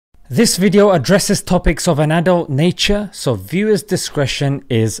This video addresses topics of an adult nature, so viewers' discretion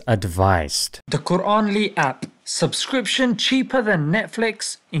is advised. The Quranly app. Subscription cheaper than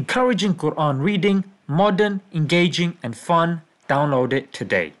Netflix, encouraging Quran reading, modern, engaging and fun. Download it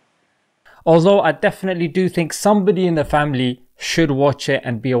today. Although I definitely do think somebody in the family should watch it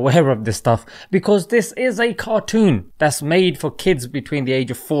and be aware of this stuff, because this is a cartoon that's made for kids between the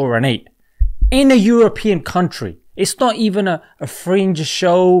age of 4 and 8 in a European country. It's not even a fringe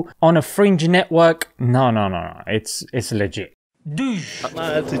show on a fringe network. No. It's legit.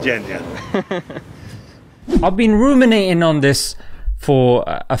 That's a genius. I've been ruminating on this for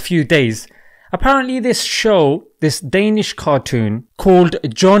a few days. Apparently this show, this Danish cartoon called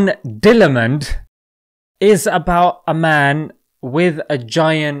John Dillermand, is about a man with a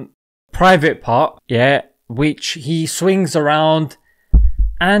giant private part, which he swings around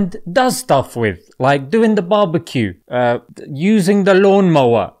and does stuff with, like doing the barbecue, using the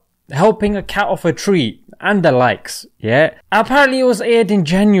lawnmower, helping a cat off a tree, and the likes, Apparently it was aired in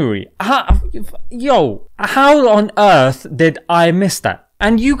January. How on earth did I miss that?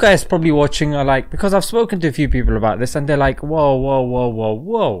 And you guys probably watching are like, because I've spoken to a few people about this and they're like, whoa.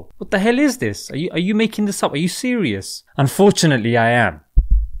 What the hell is this? Are you making this up? Are you serious? Unfortunately, I am.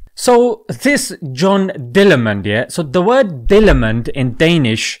 So this John Dillermand, so the word Dillermand in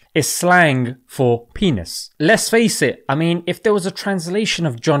Danish is slang for penis. Let's face it, I mean, if there was a translation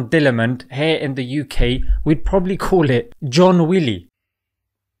of John Dillermand here in the UK, we'd probably call it John Willy.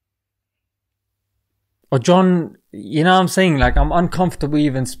 Or John, you know what I'm saying? Like, I'm uncomfortable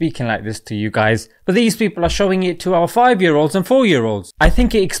even speaking like this to you guys. But these people are showing it to our 5-year-olds and 4-year-olds. I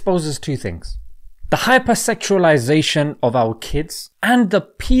think it exposes two things. The hypersexualization of our kids and the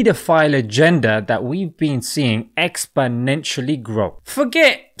pedophile agenda that we've been seeing exponentially grow.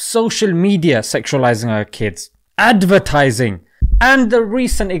 Forget social media sexualizing our kids, advertising. And the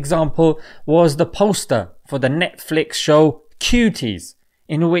recent example was the poster for the Netflix show Cuties,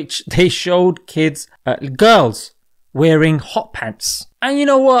 in which they showed kids, girls wearing hot pants. And you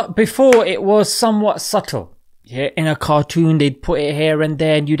know what? Before it was somewhat subtle. In a cartoon, they'd put it here and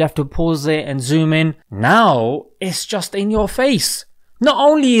there and you'd have to pause it and zoom in. Now, it's just in your face. Not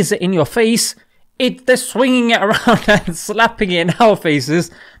only is it in your face, they're swinging it around and slapping it in our faces,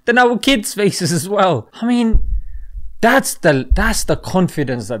 then our kids' faces as well. I mean, that's the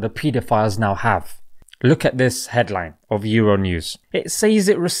confidence that the pedophiles now have. Look at this headline of Euronews. It says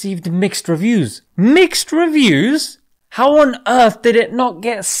it received mixed reviews. Mixed reviews? How on earth did it not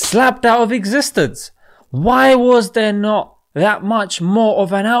get slapped out of existence? Why was there not that much more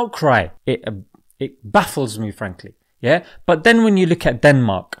of an outcry? It baffles me, frankly. But then when you look at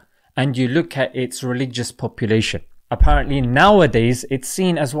Denmark and you look at its religious population, apparently nowadays it's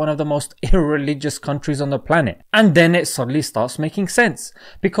seen as one of the most irreligious countries on the planet. And then it suddenly starts making sense.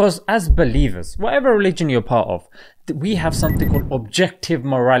 Because as believers, whatever religion you're part of, we have something called objective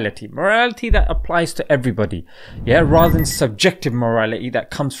morality. Morality that applies to everybody. Rather than subjective morality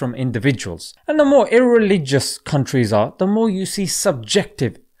that comes from individuals. And the more irreligious countries are, the more you see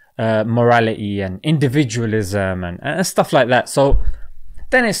subjective morality and individualism and stuff like that. So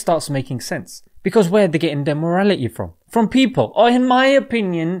then it starts making sense. Because where are they getting their morality from? From people. Oh, in my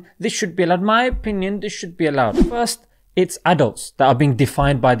opinion, this should be allowed. My opinion, this should be allowed. First, it's adults that are being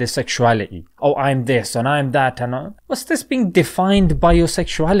defined by their sexuality. Oh, I'm this and I'm that and what's this being defined by your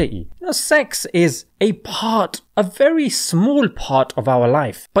sexuality? You know, sex is a very small part of our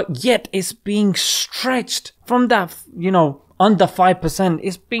life. But yet it's being stretched from that, under 5%.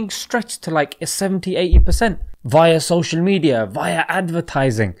 It's being stretched to like 70, 80%. Via social media, via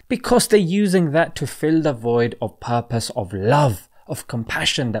advertising, because they're using that to fill the void of purpose, of love, of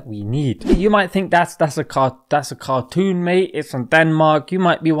compassion that we need. You might think that's a cartoon, mate. It's from Denmark. You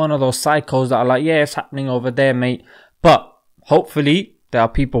might be one of those psychos that are like, yeah, it's happening over there, mate. But hopefully there are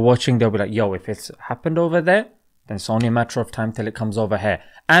people watching. They'll be like, yo, if it's happened over there, then it's only a matter of time till it comes over here.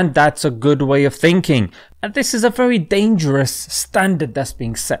 And that's a good way of thinking. And this is a very dangerous standard that's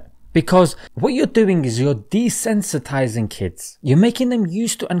being set. Because what you're doing is you're desensitizing kids. You're making them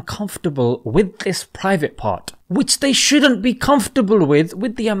used to and comfortable with this private part, which they shouldn't be comfortable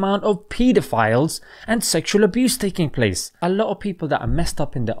with the amount of pedophiles and sexual abuse taking place. A lot of people that are messed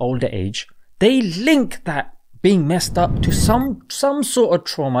up in their older age, they link that being messed up to some sort of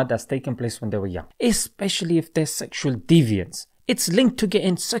trauma that's taken place when they were young, especially if they're sexual deviants. It's linked to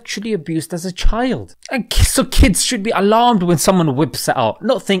getting sexually abused as a child. And so kids should be alarmed when someone whips it out.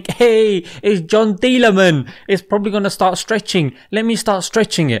 Not think, hey, it's John Dillermand. It's probably going to start stretching. Let me start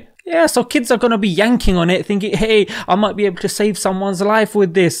stretching it. Yeah, so kids are going to be yanking on it thinking, hey, I might be able to save someone's life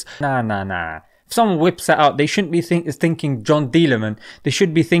with this. Nah. If someone whips it out, they shouldn't be thinking John Dillermand. They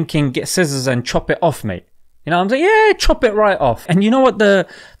should be thinking, get scissors and chop it off, mate. You know what I'm saying? Yeah, chop it right off. And you know what the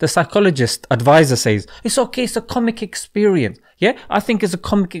psychologist advisor says? It's okay, it's a comic experience. Yeah, I think it's a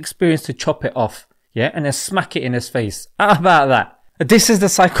comic experience to chop it off. Yeah, and then smack it in his face. How about that? This is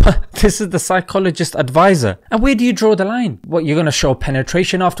the psychologist advisor. And where do you draw the line? What, you're going to show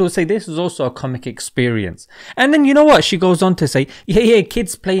penetration afterwards? Say, this is also a comic experience. And then you know what? She goes on to say, yeah,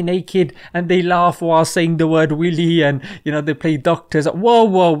 kids play naked and they laugh while saying the word willy and, you know, they play doctors. Whoa.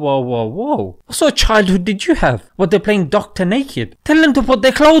 What sort of childhood did you have? What, they're playing doctor naked? Tell them to put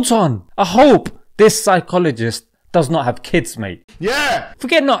their clothes on. I hope this psychologist does not have kids, mate. Yeah!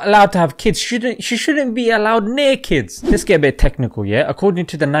 Forget not allowed to have kids. She shouldn't be allowed near kids. Let's get a bit technical, yeah? According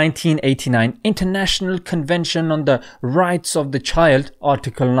to the 1989 International Convention on the Rights of the Child,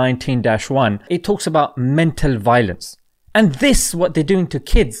 Article 19-1, it talks about mental violence. And this, what they're doing to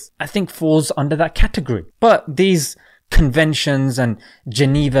kids, I think falls under that category. But these conventions and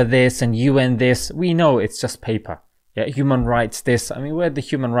Geneva this and UN this, we know it's just paper. Yeah, human rights this. I mean, where are the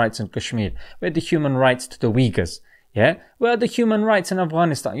human rights in Kashmir? Where are the human rights to the Uyghurs? Yeah, where are the human rights in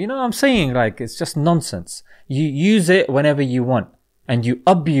Afghanistan? You know what I'm saying? Like, it's just nonsense. You use it whenever you want and you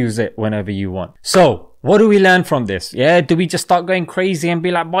abuse it whenever you want. So, what do we learn from this? Yeah, do we just start going crazy and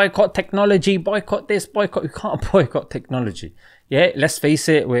be like, boycott technology, boycott this, boycott? You can't boycott technology. Yeah, let's face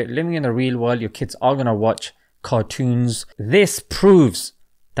it, we're living in the real world. Your kids are going to watch cartoons. This proves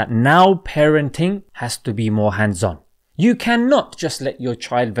that now parenting has to be more hands-on. You cannot just let your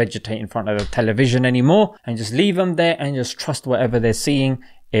child vegetate in front of the television anymore and just leave them there and just trust whatever they're seeing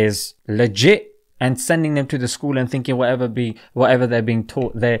is legit and sending them to the school and thinking whatever they're being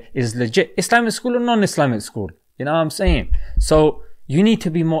taught there is legit. Islamic school or non-Islamic school. You know what I'm saying? So you need to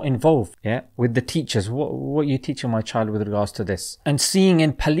be more involved, yeah, with the teachers. What you teaching my child with regards to this? And seeing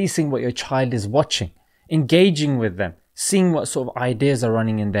and policing what your child is watching. Engaging with them. Seeing what sort of ideas are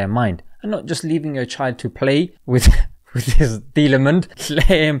running in their mind. And not just leaving your child to play with this Dillermand. Let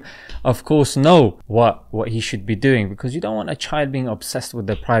him, of course, know what he should be doing. Because you don't want a child being obsessed with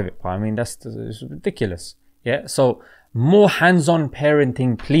their private part. I mean, that's ridiculous. Yeah, so more hands-on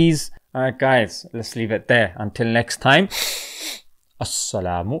parenting, please. Alright guys, let's leave it there. Until next time.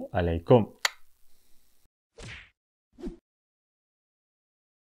 Assalamu alaikum.